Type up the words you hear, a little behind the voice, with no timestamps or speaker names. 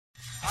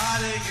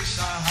Hare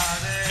Krishna,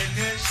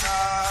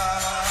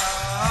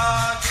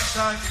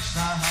 Krishna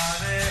Krishna,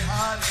 Hare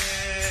Hare,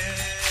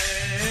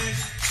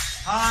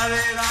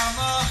 Hare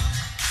Rama,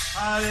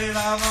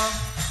 Rama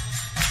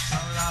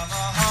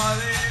Rama,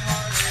 Hare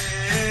Hare.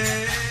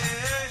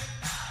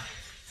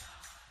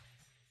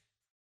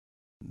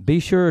 Be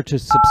sure to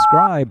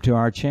subscribe to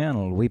our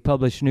channel. We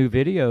publish new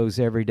videos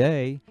every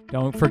day.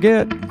 Don't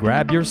forget,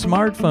 grab your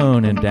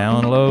smartphone and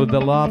download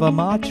the Lava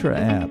Matra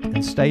app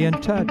and stay in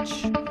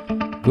touch.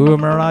 Guru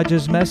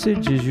Maharaj's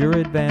message is your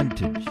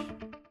advantage.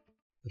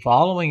 The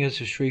following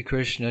is a Sri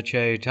Krishna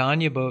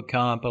Caitanya book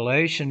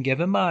compilation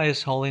given by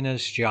His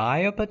Holiness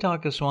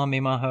Jayapataka Swami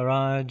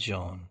Maharaj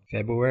on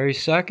February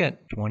 2nd,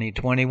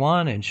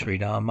 2021 in Sri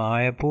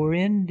Mayapur,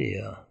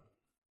 India.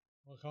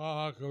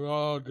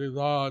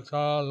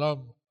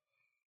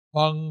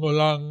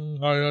 Mangulang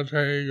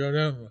Ayate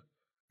Garim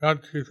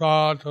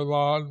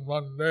Yathitatavan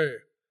Vande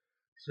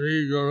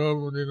Sri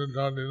Guru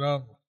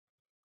Dinatadinam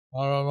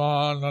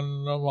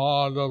Rāmānanda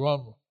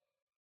Rāya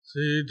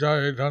Sri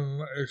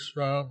Caitanya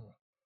Ishram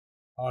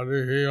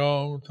Harihi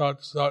Om Tat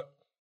Sat.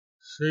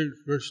 Sri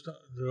Krishna,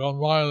 the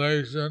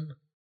compilation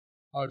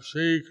of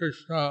Sri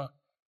Krishna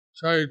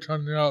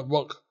Caitanya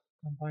book.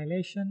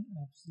 Compilation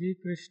of Sri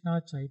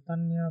Krishna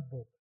Caitanya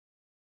book.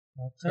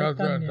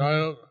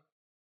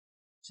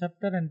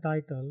 Chapter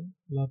entitled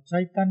Lord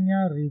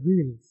Caitanya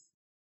reveals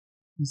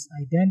his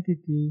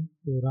identity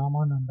to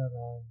Rāmānanda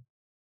Rāya.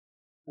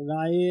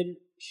 রায়ের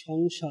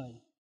সংশয়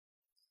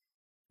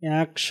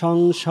এক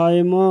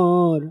সংশয়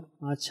মোর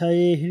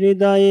আছাই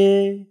হৃদয়ে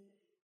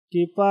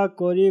কৃপা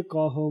করি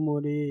কহ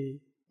মোরে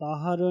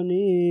তাহার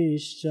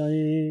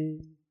নিশ্চয়ে.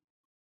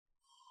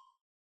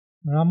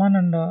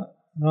 Rāmānanda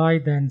Rāya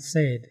then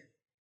said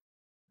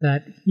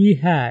that he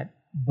had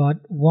but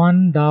one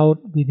doubt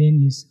within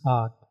his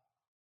heart,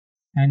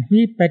 and he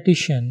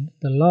petitioned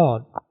the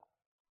Lord,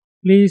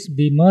 "Please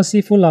be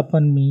merciful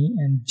upon me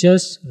and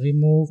just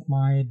remove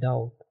my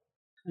doubt."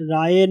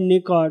 রায়ের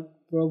নিকট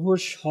প্রভুর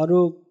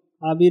স্বরূপ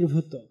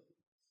আবির্ভূত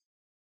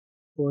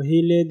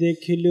পহিলে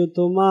দেখিল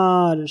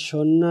তোমার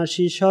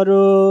সন্ন্যাসী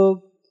স্বরূপ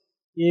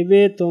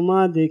এবে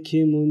তোমা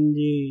দেখি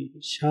মঞ্জির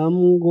শ্যাম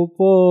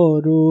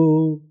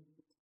গোপরূপ.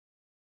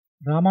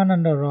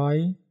 Rāmānanda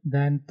Rāya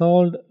then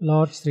told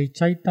Lord Sri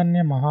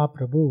Caitanya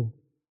Mahaprabhu,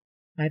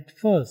 "At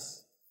first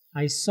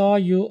I saw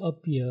you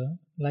appear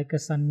like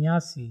a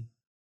sannyasi,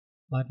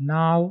 but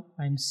now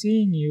I am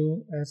seeing you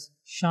as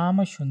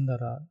Shama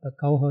Sundara, the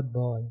cowherd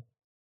boy."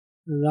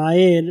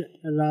 রায়ের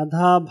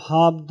রাধা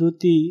ভাব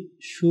দুতি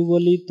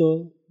সুবলিত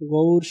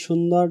গৌর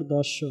সুন্দর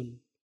দর্শন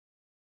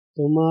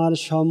তোমার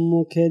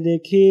সম্মুখে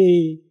দেখি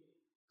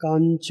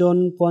কাঞ্চন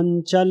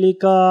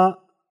পঞ্চালিকা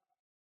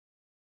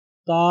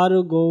তার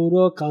গৌর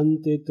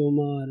কান্তে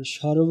তোমার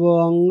সর্ব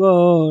অঙ্গ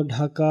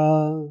Dhaka.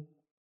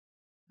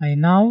 I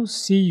now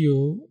see you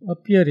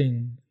appearing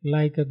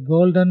like a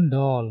golden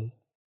doll,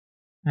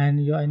 and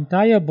your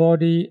entire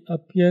body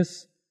appears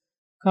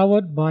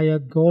covered by a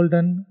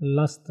golden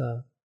luster,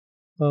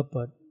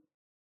 purple.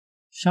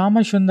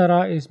 Shama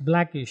Sundara is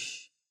blackish,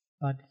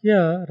 but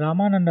here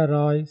Rāmānanda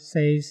Rāya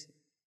says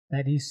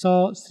that he saw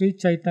Sri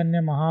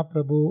Caitanya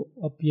Mahaprabhu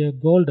appear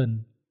golden.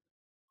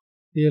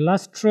 The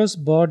lustrous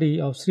body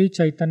of Sri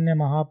Caitanya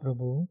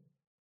Mahaprabhu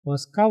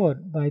was covered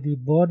by the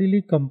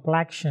bodily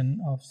complexion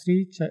of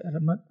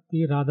Srimati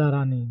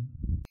Radharani.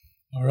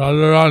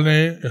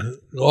 Radharani is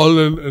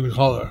golden in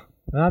color.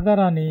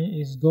 Radharani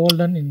is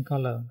golden in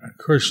color. And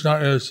Krishna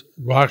is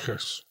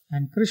blackish.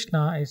 And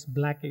Krishna is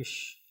blackish.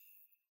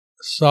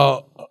 So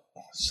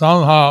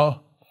somehow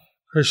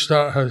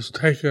Krishna has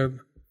taken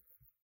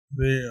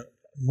the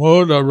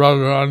mood of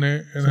Radharani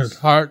in his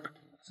heart.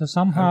 So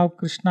somehow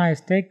Krishna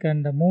has taken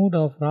the mood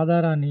of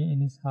Radharani in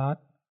his heart.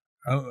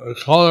 And the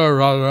color of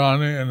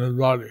Radharani in his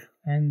body.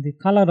 And the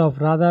color of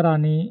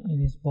Radharani in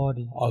his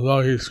body.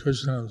 Although he is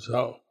Krishna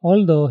himself.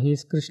 Although he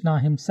is Krishna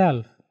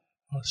himself.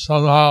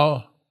 Somehow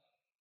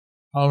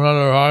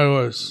Rāmānanda Rāya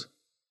was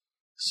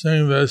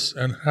seeing this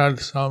and had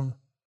some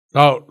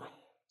doubt.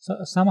 So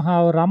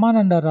somehow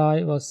Rāmānanda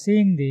Rāya was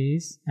seeing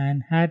this and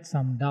had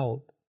some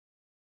doubt.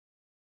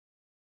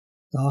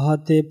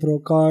 তাহাতে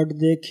প্রকট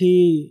দেখি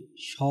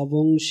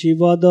সবংশী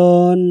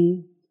বদন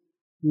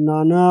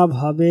নানা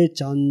ভাবে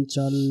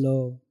চাঞ্চল্য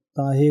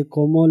তাহে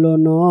কোমল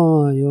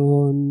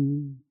নয়ন.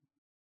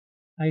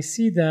 I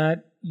see that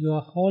you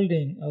are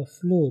holding a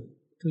flute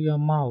to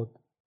your mouth,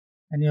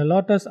 and your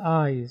lotus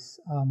eyes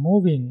are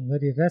moving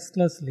very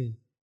restlessly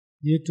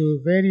due to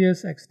various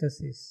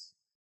ecstasies.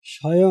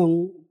 স্বয়ং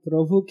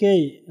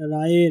প্রভুকেই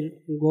রায়ের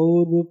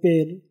গৌর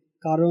রূপের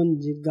কারণ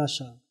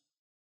জিজ্ঞাসা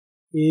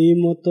এই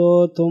মতো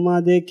তোমা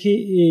দেখি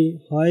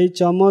হয়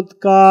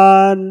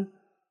চমৎকার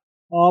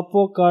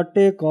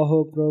অপকটে কহ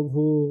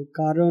প্রভু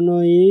কারণ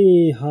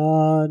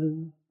ইহার.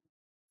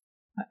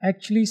 I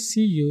actually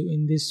see you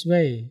in this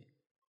way,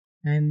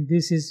 and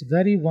this is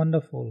very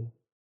wonderful.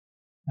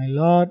 My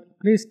Lord,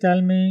 please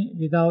tell me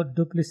without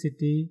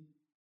duplicity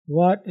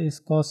what is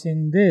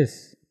causing this.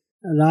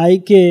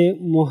 রায়কে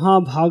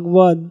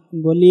মহাভাগবত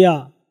বলিয়া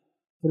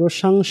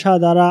প্রশংসা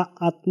দ্বারা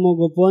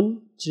আত্মগোপন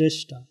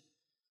চেষ্টা.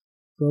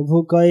 প্রভু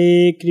কয়ে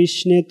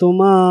কৃষ্ণে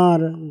তোমার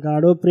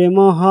গাঢ় প্রেম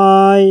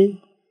হয়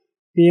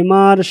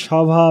প্রেমার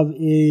স্বভাব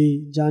এই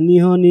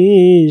জানিহ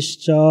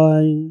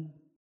নিশ্চয়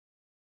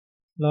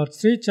Lord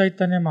Sri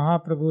Chaitanya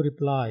Mahaprabhu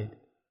replied,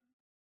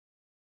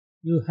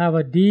 "You have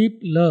a deep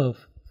love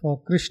for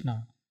Krishna,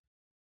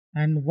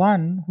 and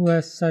one who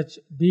has such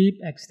deep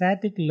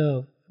ecstatic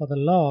love for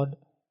the Lord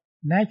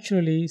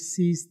naturally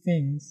sees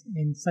things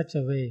in such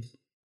a way.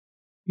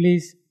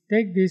 Please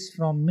take this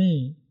from me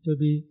to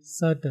be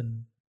certain."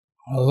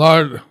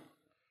 Lord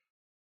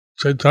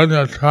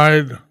Chaitanya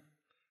tried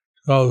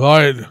to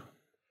avoid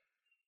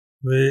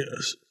the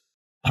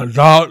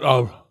doubt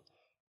of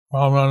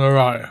Rāmānanda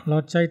Rāya.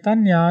 Lord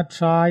Chaitanya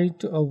tried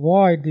to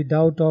avoid the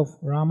doubt of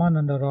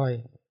Rāmānanda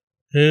Rāya.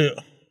 He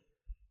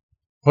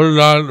put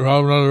on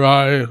Rāmānanda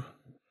Rāya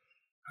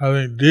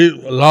having deep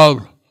love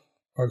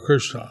for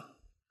Krishna.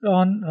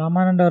 On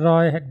Rāmānanda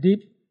Rāya had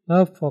deep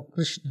love for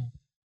Krishna.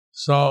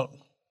 So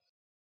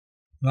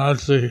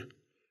naturally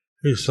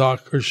he saw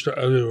Krishna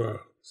everywhere.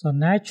 So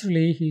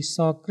naturally he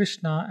saw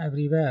Krishna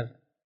everywhere.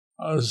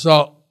 So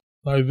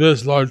like this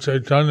Lord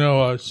Chaitanya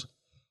was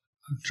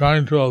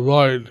trying to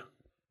avoid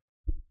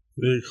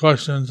the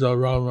questions of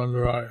Rāmānanda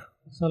Rāya.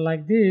 So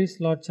like this,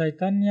 Lord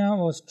Chaitanya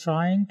was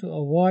trying to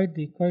avoid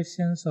the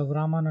questions of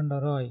Rāmānanda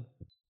Rāya.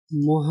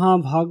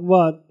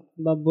 মহাভাগবত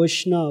বা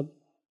বৈষ্ণব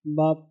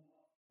বা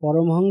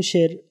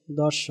পরমহংসের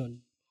দর্শন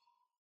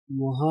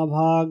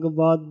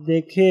মহাভাগবত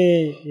দেখে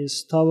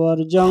স্থবর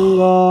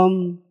জঙ্গম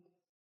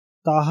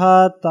তাহা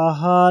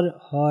তাহার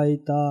হয়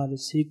তার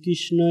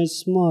শ্রীকৃষ্ণ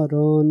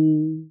স্মরণ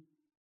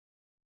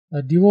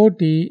A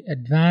devotee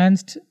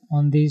advanced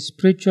on the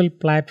spiritual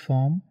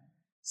platform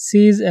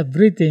sees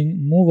everything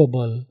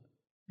movable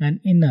and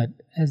inert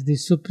as the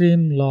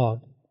Supreme Lord.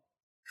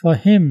 For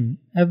him,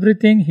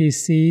 everything he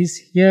sees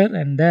here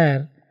and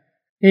there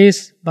is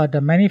but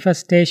a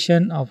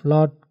manifestation of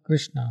Lord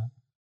Krishna.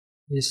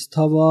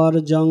 স্থবর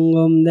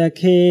জঙ্গম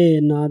দেখে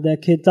না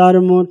দেখে তার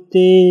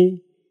মূর্তি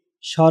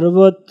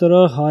সর্বত্র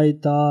হয়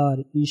তার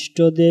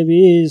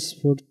ইষ্টদেবী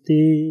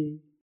স্ফূর্তি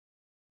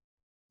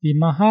The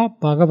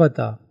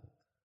Mahabhagavata,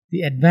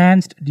 the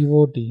advanced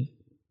devotee,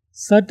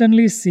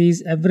 certainly sees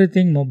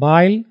everything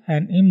mobile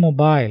and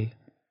immobile,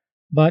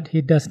 but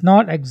he does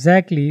not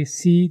exactly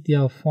see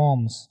their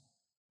forms.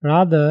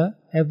 Rather,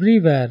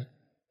 everywhere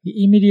he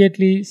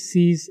immediately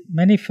sees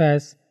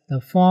manifest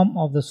the form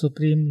of the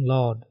Supreme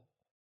Lord.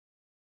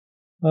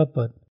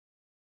 Purport.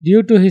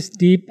 Due to his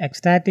deep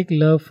ecstatic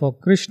love for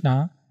Krishna,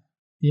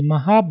 the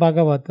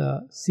Mahabhagavata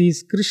sees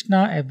Krishna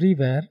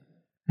everywhere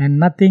and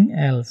nothing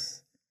else.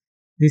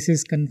 This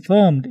is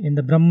confirmed in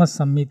the Brahma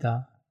Samhita.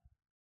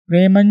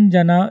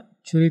 Premanjana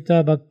Churita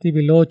Bhakti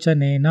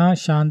Vilochanena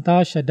Shanta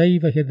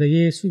Shadaiva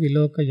Hidayesu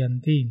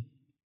Vilokayanti.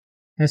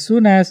 As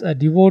soon as a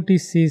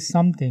devotee sees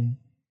something,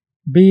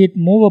 be it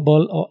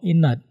movable or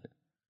inert,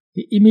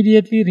 he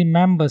immediately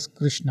remembers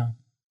Krishna.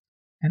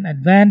 An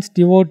advanced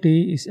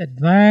devotee is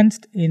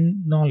advanced in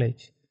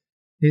knowledge.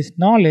 This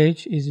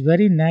knowledge is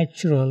very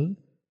natural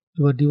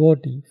to a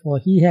devotee, for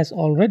he has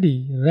already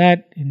read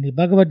in the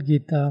Bhagavad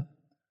Gita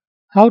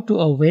how to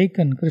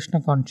awaken Krishna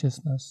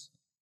consciousness.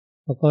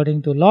 According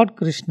to Lord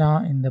Krishna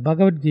in the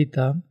Bhagavad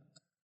Gita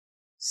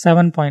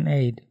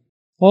 7.8,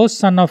 O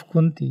son of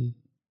Kunti,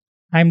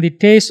 I am the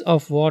taste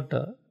of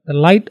water, the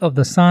light of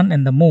the sun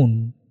and the moon,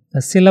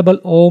 the syllable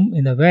Om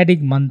in the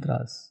Vedic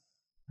mantras.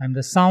 I am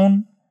the sound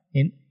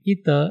in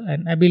ether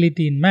and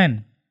ability in man.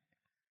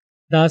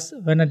 Thus,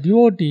 when a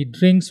devotee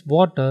drinks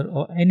water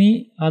or any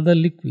other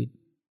liquid,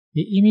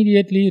 he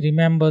immediately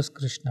remembers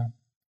Krishna.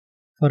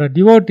 For a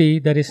devotee,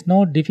 there is no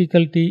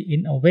difficulty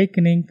in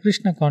awakening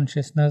Krishna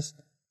consciousness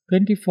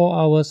 24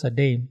 hours a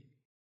day.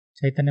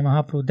 Chaitanya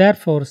Mahaprabhu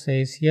therefore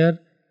says here,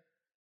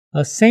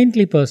 a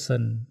saintly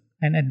person,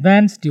 an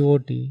advanced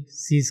devotee,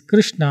 sees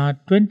Krishna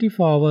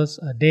 24 hours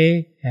a day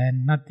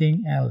and nothing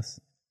else.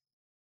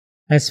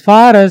 As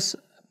far as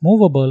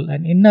movable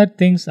and inert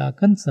things are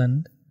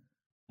concerned,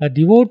 a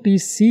devotee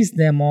sees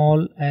them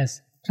all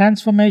as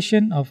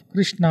transformation of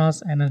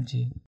Krishna's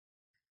energy.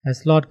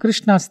 As Lord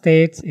Krishna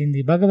states in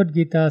the Bhagavad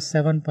Gita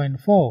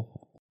 7.4,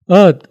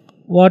 earth,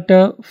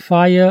 water,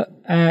 fire,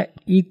 air,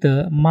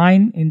 ether,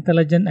 mind,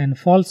 intelligence and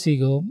false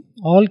ego,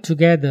 all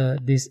together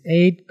these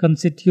 8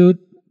 constitute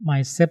my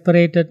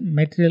separated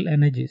material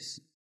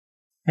energies.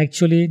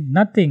 Actually,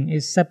 nothing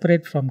is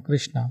separate from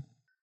Krishna.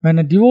 When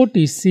a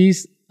devotee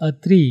sees a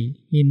tree,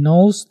 he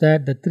knows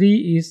that the tree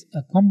is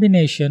a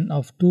combination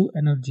of 2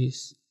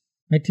 energies,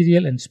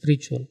 material and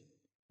spiritual.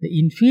 The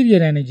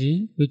inferior energy,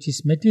 which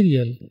is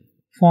material,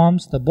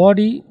 forms the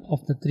body of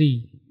the tree.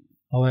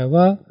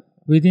 However,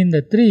 within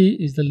the tree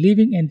is the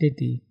living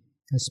entity,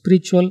 the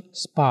spiritual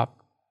spark,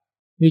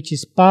 which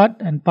is part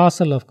and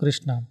parcel of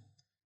Krishna.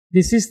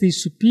 This is the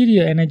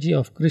superior energy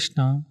of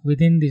Krishna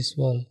within this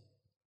world.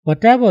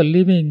 Whatever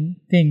living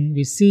thing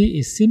we see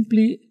is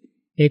simply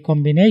a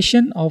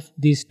combination of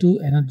these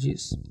 2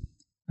 energies.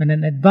 When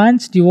an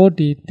advanced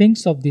devotee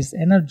thinks of these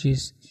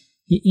energies,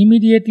 he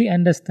immediately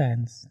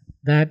understands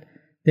that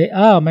they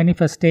are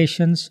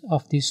manifestations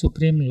of the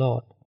Supreme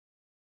Lord.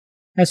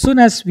 As soon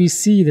as we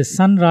see the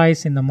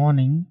sunrise in the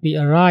morning, we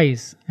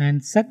arise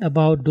and set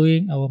about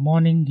doing our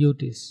morning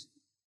duties.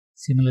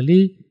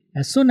 Similarly,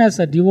 as soon as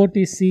a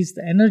devotee sees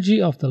the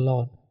energy of the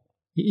Lord,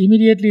 he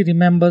immediately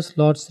remembers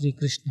Lord Sri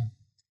Krishna.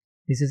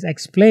 This is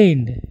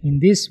explained in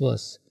this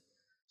verse.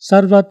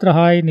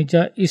 Sarvatrahai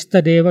nija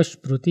istadeva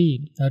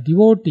spruti. A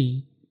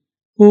devotee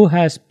who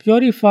has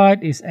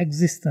purified his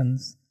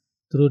existence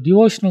through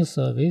devotional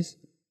service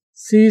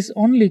sees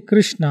only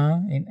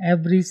Krishna in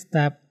every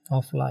step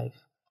of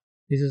life.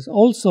 This is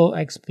also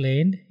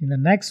explained in the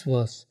next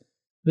verse,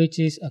 which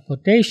is a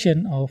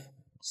quotation of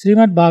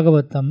Srimad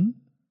Bhagavatam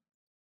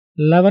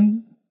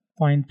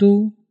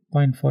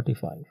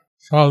 11.2.45.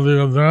 So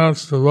the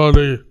advanced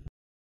devotee,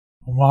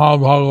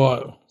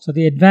 Mahabhagavat, So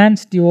the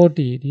advanced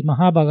devotee, the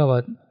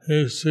Mahabhagavat,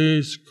 he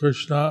sees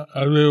Krishna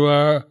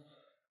everywhere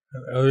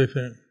and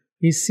everything.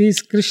 he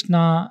sees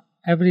Krishna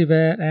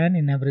everywhere and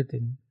in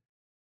everything.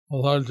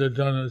 Lord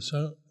Chaitanya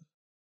said,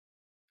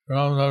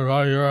 Rāmānanda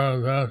Rāya, you are an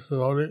advanced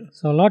devotee.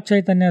 So Lord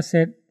Chaitanya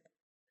said,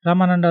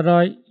 Rāmānanda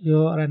Rāya,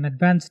 you are an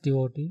advanced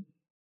devotee.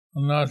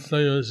 And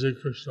naturally you see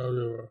Krishna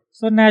everywhere.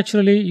 So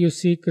naturally you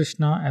see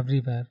Krishna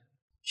everywhere.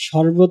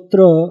 সর্বত্র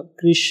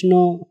কৃষ্ণ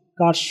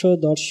কার্য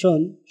দর্শন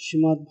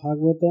শ্রীমদ্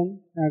ভাগবতম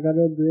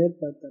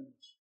 11:2-45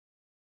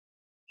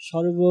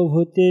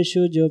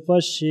 সর্বভূতেষু য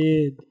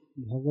পশ্যেদ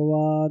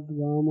ভগবাদ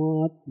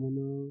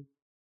বামাত্মনা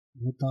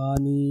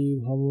ভূতানি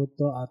ভবত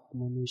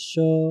আত্মনিশ্চ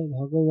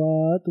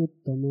ভগবাত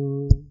উত্তম.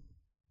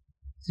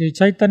 Sri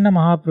Caitanya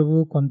Mahaprabhu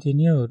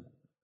continued,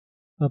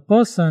 a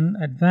person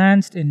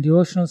advanced in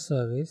devotional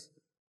service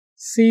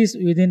sees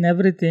within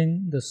everything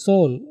the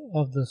soul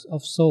of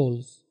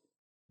souls,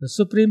 the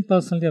Supreme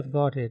Personality of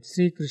Godhead,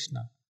 Sri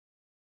Krishna.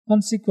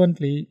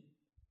 Consequently,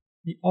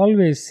 he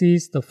always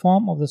sees the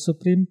form of the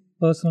Supreme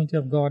Personality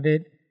of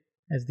Godhead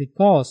as the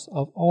cause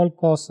of all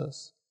causes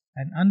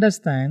and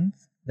understands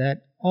that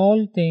all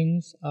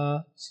things are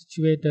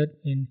situated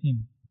in him.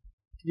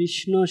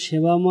 Krishna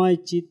সেবাময়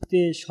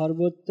চিত্তে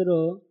সর্বত্র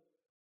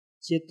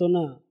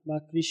চেতনা বা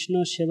কৃষ্ণ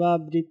সেবা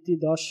বৃত্তি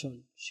দর্শন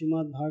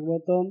শ্রীমদ্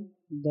ভাগবতম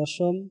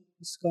 10ম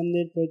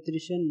স্কন্ধের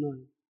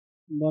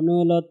 35-9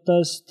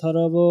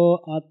 বনলতাস্থরব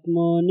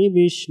আত্মনি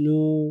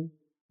বিষ্ণু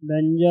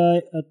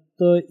ব্যঞ্জয় অত্ত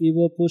ইব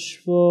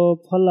পুষ্প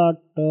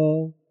ফলাট্ট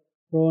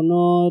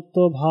প্রণত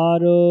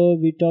ভার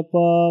বিটপ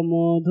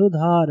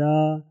মধুধারা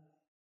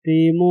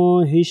প্রেম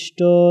হিষ্ট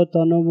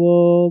তনব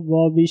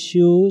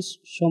ববিষ্যু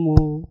সম.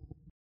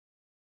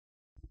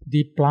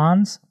 The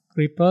plants,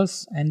 creepers,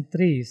 and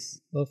trees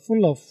were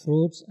full of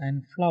fruits and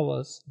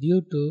flowers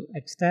due to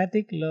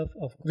ecstatic love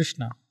of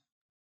Krishna.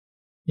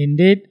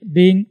 Indeed,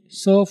 being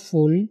so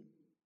full,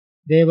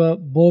 they were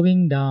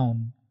bowing down.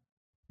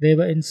 They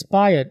were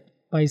inspired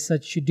by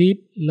such deep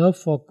love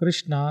for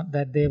Krishna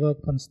that they were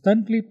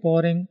constantly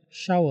pouring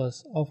showers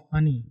of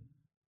honey.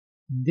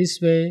 In this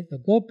way, the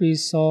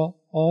gopis saw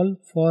all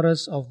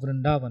forests of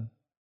Vrindavan.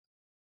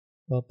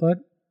 Purport: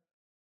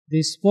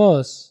 this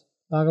verse,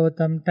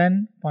 Bhagavatam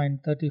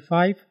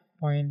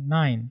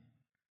 10.35.9,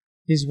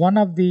 is one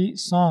of the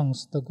songs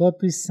the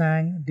gopis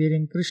sang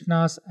during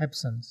Krishna's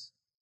absence.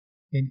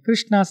 In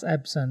Krishna's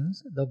absence,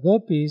 the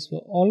gopis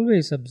were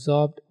always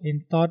absorbed in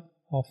thought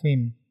of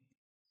him.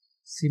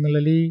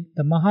 Similarly,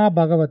 the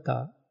Mahabhagavata,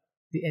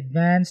 the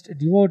advanced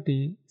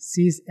devotee,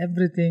 sees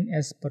everything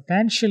as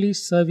potentially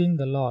serving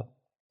the Lord.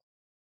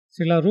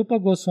 Srila Rupa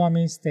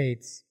Goswami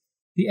states,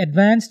 the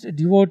advanced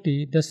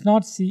devotee does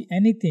not see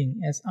anything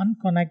as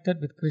unconnected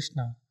with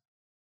Krishna.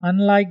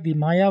 Unlike the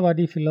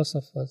Mayavadi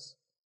philosophers,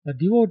 the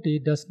devotee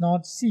does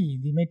not see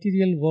the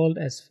material world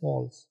as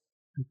false,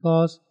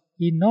 because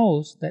he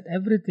knows that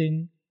everything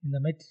in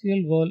the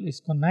material world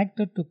is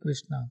connected to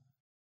Krishna.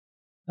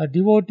 A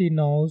devotee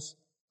knows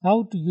how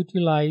to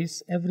utilize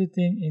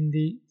everything in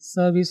the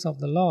service of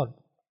the Lord,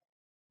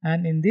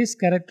 and in this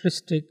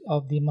characteristic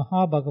of the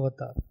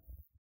Mahabhagavata.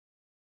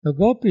 The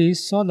gopis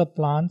saw the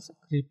plants,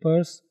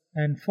 creepers,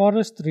 and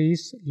forest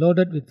trees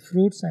loaded with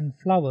fruits and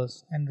flowers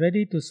and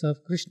ready to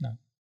serve Krishna.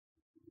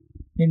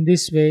 In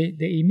this way,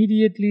 they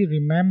immediately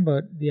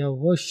remembered their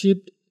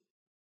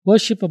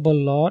worshipable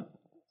Lord,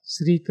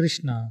 Sri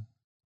Krishna.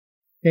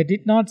 They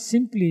did not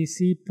simply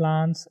see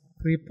plants,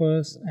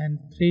 creepers, and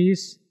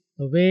trees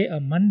the way a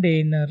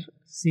mundaner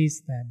sees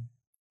them.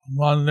 A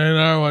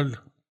mundaner would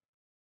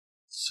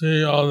see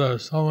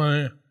there's so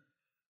many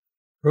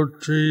fruit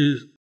trees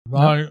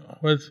growing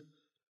with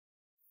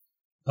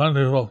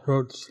plentiful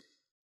fruits.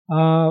 A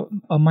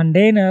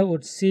mundaner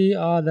would see,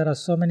 there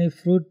are so many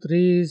fruit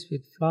trees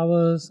with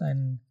flowers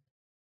and...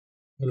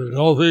 The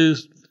gopis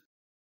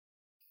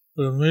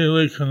would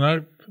immediately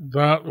connect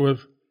that with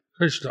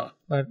Krishna.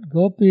 But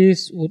gopis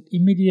would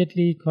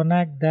immediately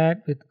connect that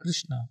with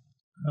Krishna.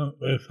 And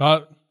they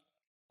thought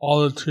all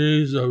the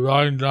trees are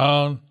bowing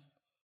down,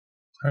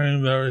 paying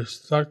their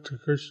respect to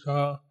Krishna.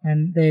 And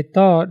they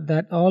thought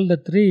that all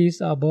the trees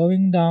are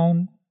bowing down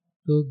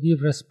to give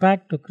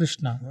respect to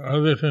Krishna.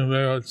 Everything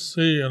they would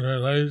see in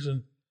relation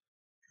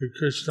to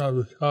Krishna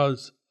because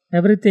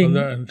Everything, of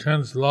their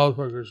intense love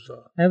for Krishna.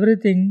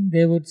 Everything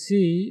they would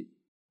see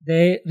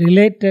They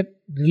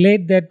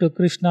relate that to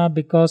Krishna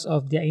because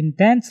of their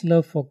intense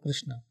love for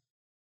Krishna.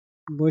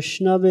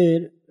 বৈষ্ণবের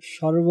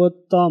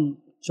সর্বোত্তম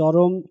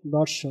চরম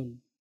দর্শন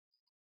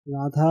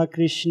রাধা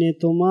কৃষ্ণে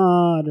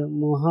তোমার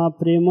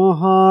মহাপ্রেম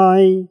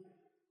হয়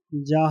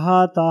যাহা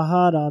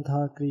তাহা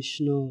রাধা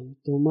কৃষ্ণ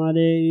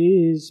তোমারে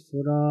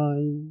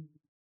স্ফুরায়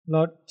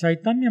Lord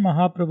Chaitanya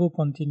Mahaprabhu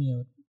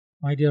continued,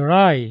 "My dear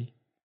Rai,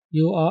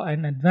 you are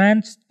an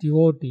advanced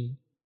devotee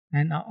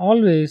and are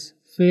always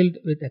filled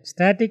with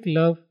ecstatic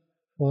love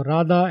for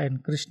Radha and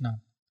Krishna.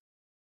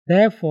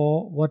 Therefore,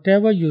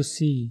 whatever you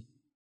see,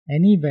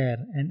 anywhere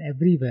and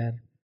everywhere,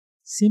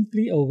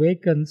 simply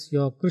awakens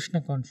your Krishna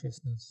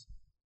consciousness."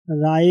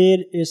 রায়ের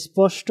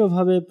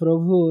স্পষ্টভাবে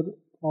প্রভুর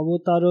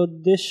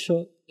অবতারোদ্দেশ্য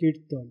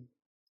কীর্তন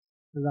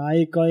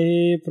রায়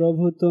কহে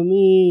প্রভু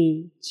তুমি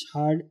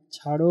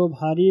ছাড়ো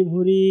ভারী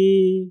ভুরি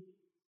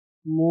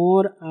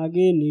মোর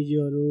আগে নিজ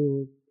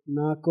রূপ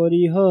না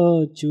করিহ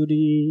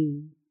চুরি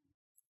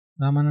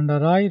Rāmānanda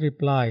Rāya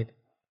replied,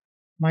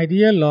 "My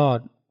dear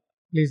Lord,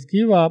 please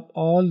give up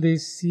all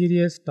these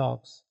serious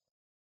talks.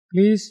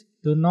 Please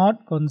do not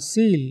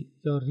conceal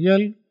your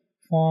real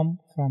form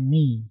from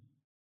me."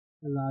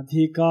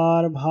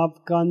 রাধিকার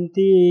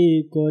ভাবকান্তি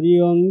করি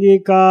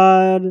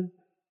অঙ্গীকার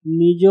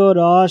নিজ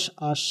রস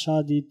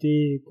আস্বাদিতে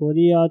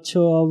করিয়াছ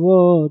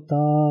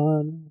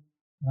অবতার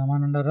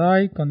Rāmānanda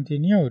Rāya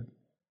continued,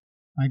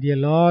 "My dear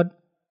Lord,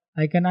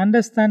 I can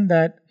understand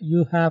that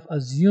you have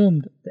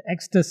assumed the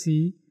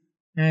ecstasy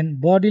and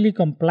bodily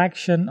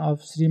complexion of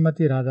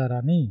Srimati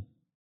Radharani.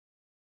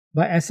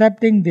 By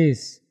accepting this,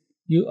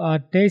 you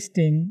are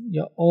tasting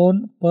your own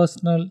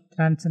personal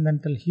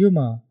transcendental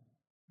humor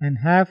and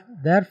have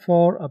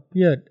therefore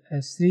appeared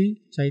as Sri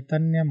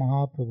Caitanya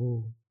Mahaprabhu."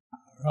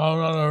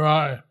 Rāmānanda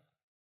Rāya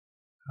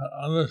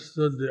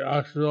understood the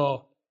actual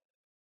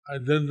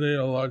identity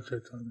of Lord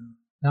Chaitanya.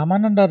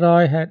 Rāmānanda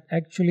Rāya had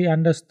actually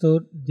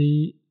understood the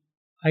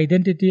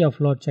identity of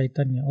Lord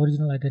Chaitanya,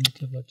 original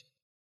identity of Lord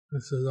Chaitanya.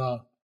 This is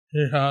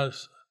he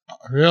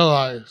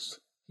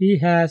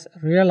has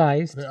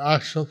realized The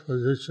actual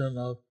position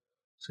of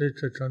Sri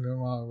Chaitanya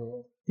Mahaprabhu.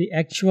 The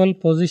actual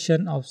position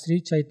of Sri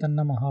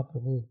Chaitanya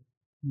Mahaprabhu.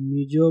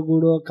 নিজ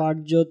গুড়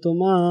কার্য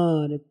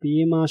তোমার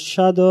প্রেম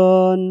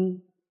আস্বাদন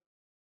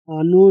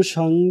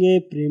আনুষঙ্গে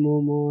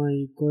প্রেমময়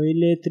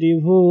কইলে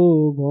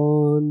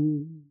ত্রিভুবন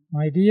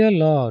My dear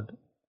Lord,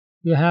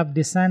 you have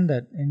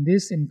descended in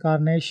this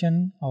incarnation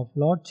of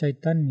Lord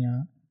Chaitanya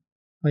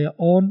for your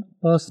own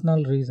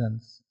personal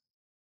reasons.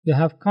 You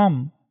have come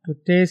to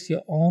taste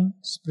your own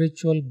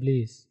spiritual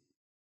bliss,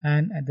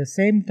 and at the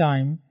same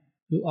time,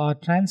 you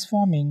are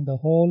transforming the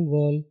whole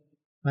world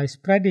by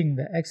spreading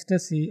the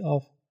ecstasy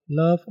of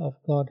love of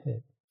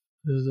Godhead.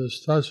 This is the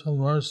special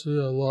mercy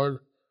of Lord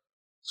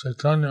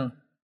Chaitanya.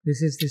 This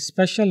is the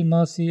special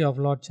mercy of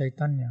Lord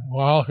Chaitanya.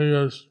 While he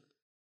is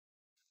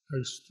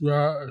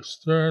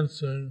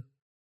experiencing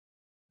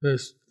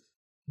this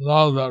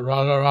love that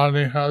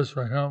Radharani has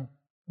for him,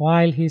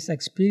 While he is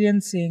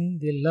experiencing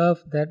the love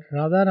that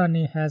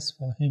Radharani has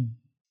for him,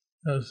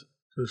 is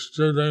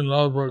distributing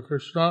love for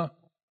Krishna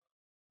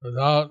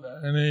without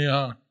any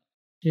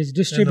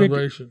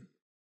innovation.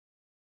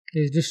 He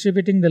is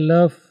distributing the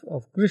love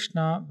of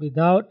Krishna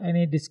without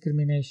any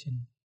discrimination,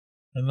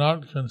 And not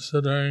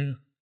considering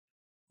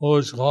who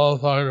is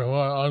qualified or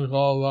who is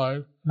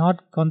unqualified. not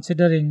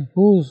considering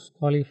who's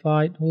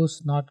qualified, who's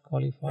not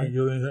qualified. And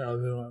giving to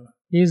everyone.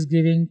 He is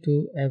giving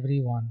to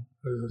everyone.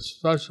 It's a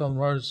special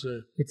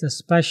mercy. It's a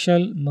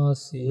special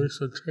mercy. We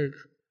should take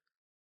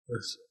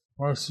this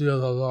mercy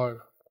of the Lord.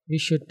 We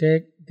should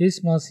take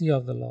this mercy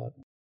of the Lord.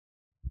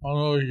 When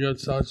we get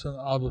such an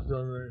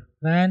opportunity,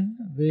 When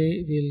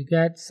we will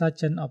get such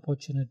an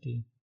opportunity.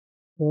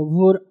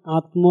 প্রভুর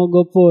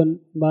আত্মগোপন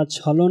বা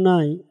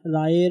ছলনায়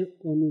রায়ের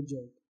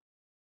অনুযোগ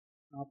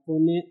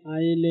আপনে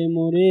আইলে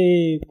মোরে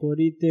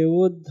করিতে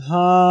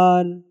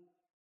উদ্ধার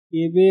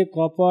এবে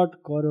কপট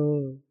করো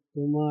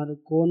তোমার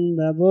কোন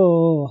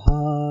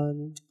ব্যবহার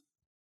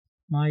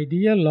My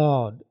dear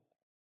Lord,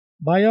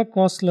 by your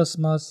causeless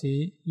mercy,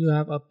 you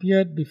have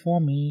appeared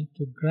before me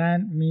to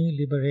grant me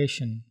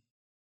liberation.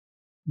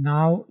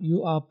 Now you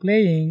are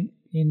playing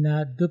in a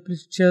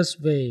duplicitous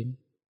way.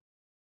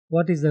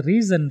 What is the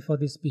reason for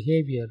this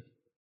behavior?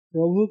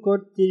 প্রভু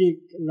কর্তৃক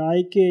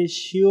রায়কে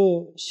স্বীয়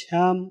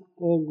শ্যাম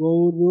ও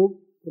গৌরূপ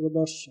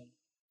প্রদর্শন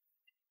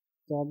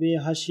তবে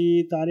হাসি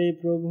তারে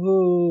প্রভু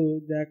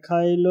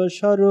দেখাইল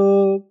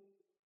স্বরূপ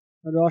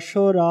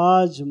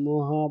রসরাজ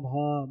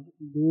মহাভাব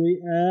দুই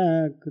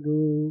এক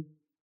রূপ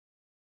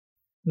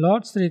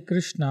Lord Sri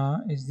Krishna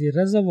is the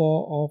reservoir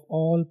of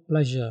all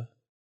pleasure,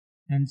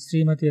 and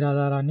Srimati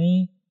Radharani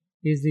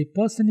is the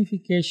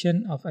personification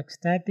of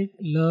ecstatic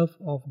love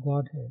of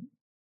Godhead.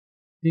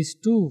 These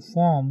two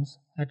forms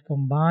had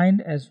combined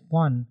as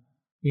one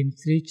in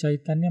Sri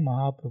Caitanya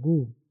Mahaprabhu.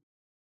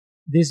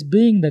 This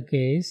being the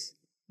case,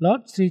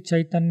 Lord Sri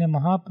Caitanya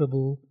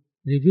Mahaprabhu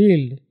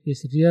revealed his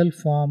real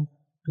form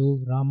to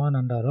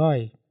Rāmānanda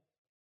Rāya.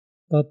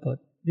 Purport: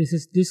 This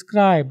is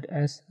described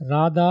as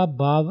Radha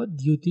Bhava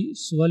Dyuti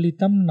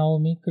Swalitam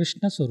Naumi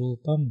Krishna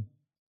Surupam.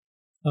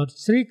 Lord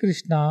Sri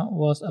Krishna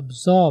was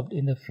absorbed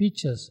in the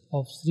features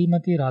of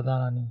Srimati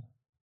Radharani.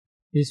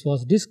 This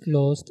was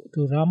disclosed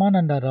to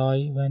Rāmānanda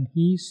Rāya when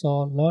he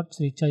saw Lord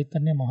Sri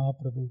Caitanya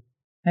Mahaprabhu.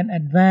 An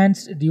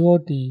advanced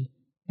devotee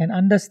can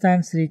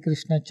understand Sri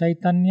Krishna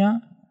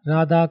Caitanya,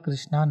 Radha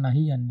Krishna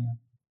Nahi Anya.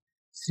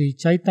 Sri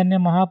Caitanya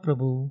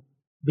Mahaprabhu,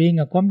 being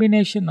a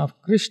combination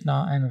of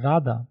Krishna and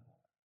Radha,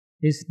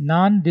 is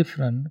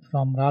non-different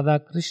from Radha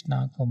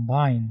Krishna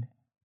combined.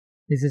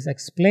 This is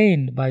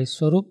explained by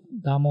Swarup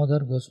Damodar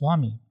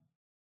Goswami.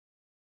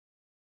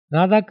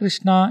 Radha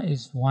Krishna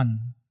is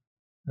one.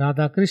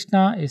 Radha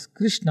Krishna is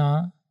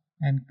Krishna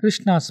and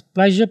Krishna's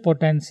pleasure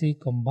potency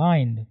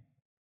combined.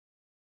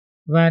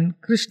 When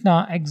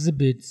Krishna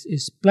exhibits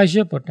his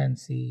pleasure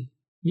potency,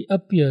 he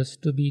appears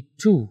to be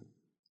two,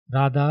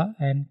 Radha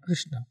and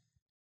Krishna.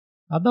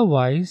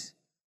 Otherwise,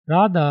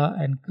 Radha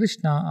and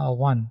Krishna are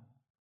one.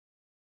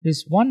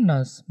 This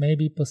oneness may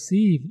be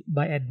perceived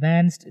by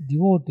advanced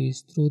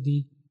devotees through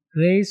the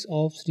grace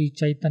of Sri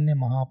Caitanya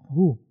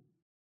Mahaprabhu.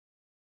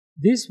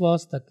 This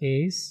was the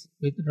case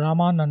with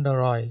Rāmānanda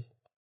Rāya.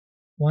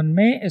 One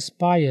may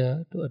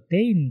aspire to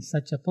attain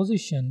such a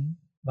position,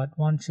 but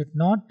one should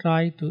not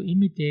try to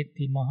imitate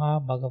the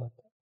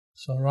Mahabhagavata.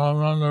 So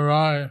Rāmānanda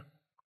Rāya,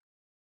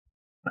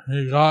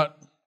 he got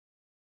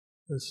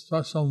the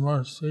special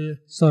mercy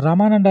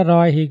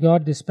He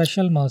got the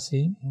special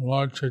mercy from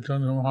Lord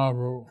Chaitanya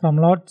Mahaprabhu. from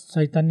Lord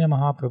Chaitanya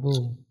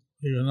Mahaprabhu.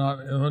 He cannot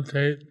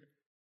imitate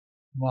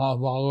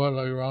Mahabhagavad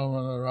like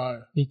Rāmānanda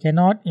Rāya. We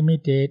cannot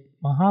imitate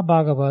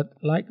Mahabhagavat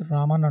like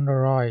Rāmānanda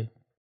Rāya.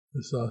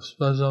 It's a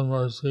special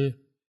mercy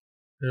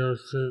he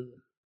received.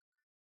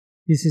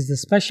 This is the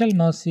special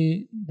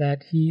mercy that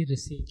he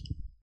received.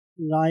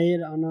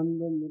 রায়ের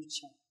আনন্দ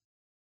মূর্ছা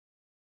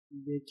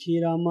দেখি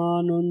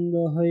রামানন্দ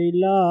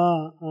হইলা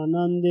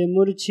আনন্দে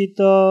মূর্ছিত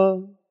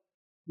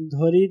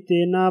ধরিতে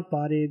না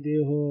পারে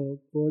দেহ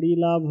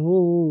পড়িলা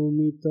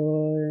ভূমিত.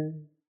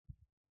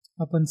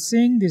 Upon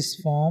seeing this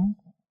form,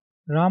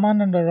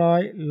 Rāmānanda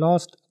Rāya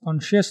lost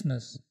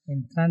consciousness in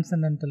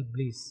transcendental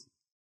bliss.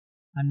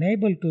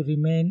 Unable to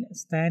remain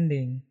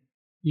standing,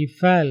 he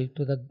fell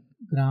to the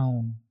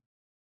ground.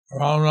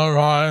 Rāmānanda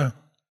Rāya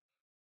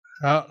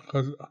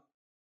could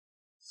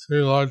see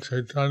Lord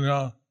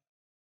Chaitanya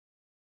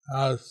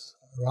as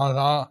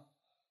Radha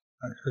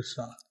and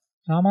Krishna.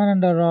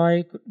 Rāmānanda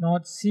Rāya could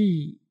not see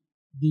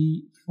the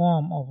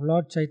form of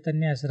Lord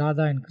Chaitanya as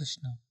Radha and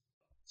Krishna.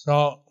 So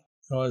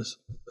he was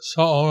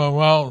so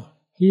overwhelmed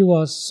He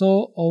was so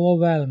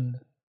overwhelmed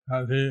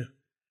that he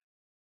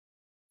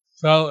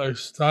fell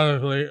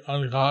ecstatically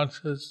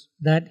unconscious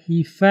that he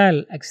fell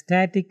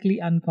ecstatically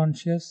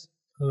unconscious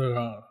to the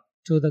ground.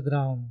 to the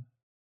ground.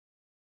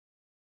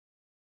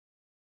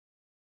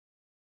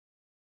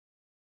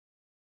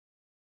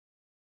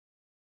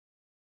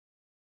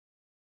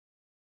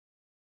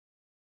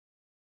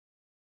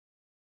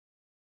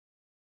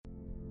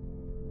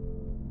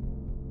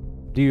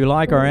 Do you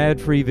like our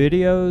ad-free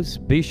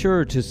videos? Be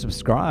sure to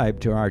subscribe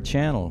to our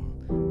channel.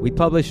 We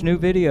publish new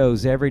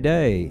videos every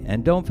day,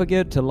 and don't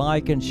forget to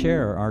like and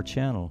share our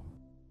channel.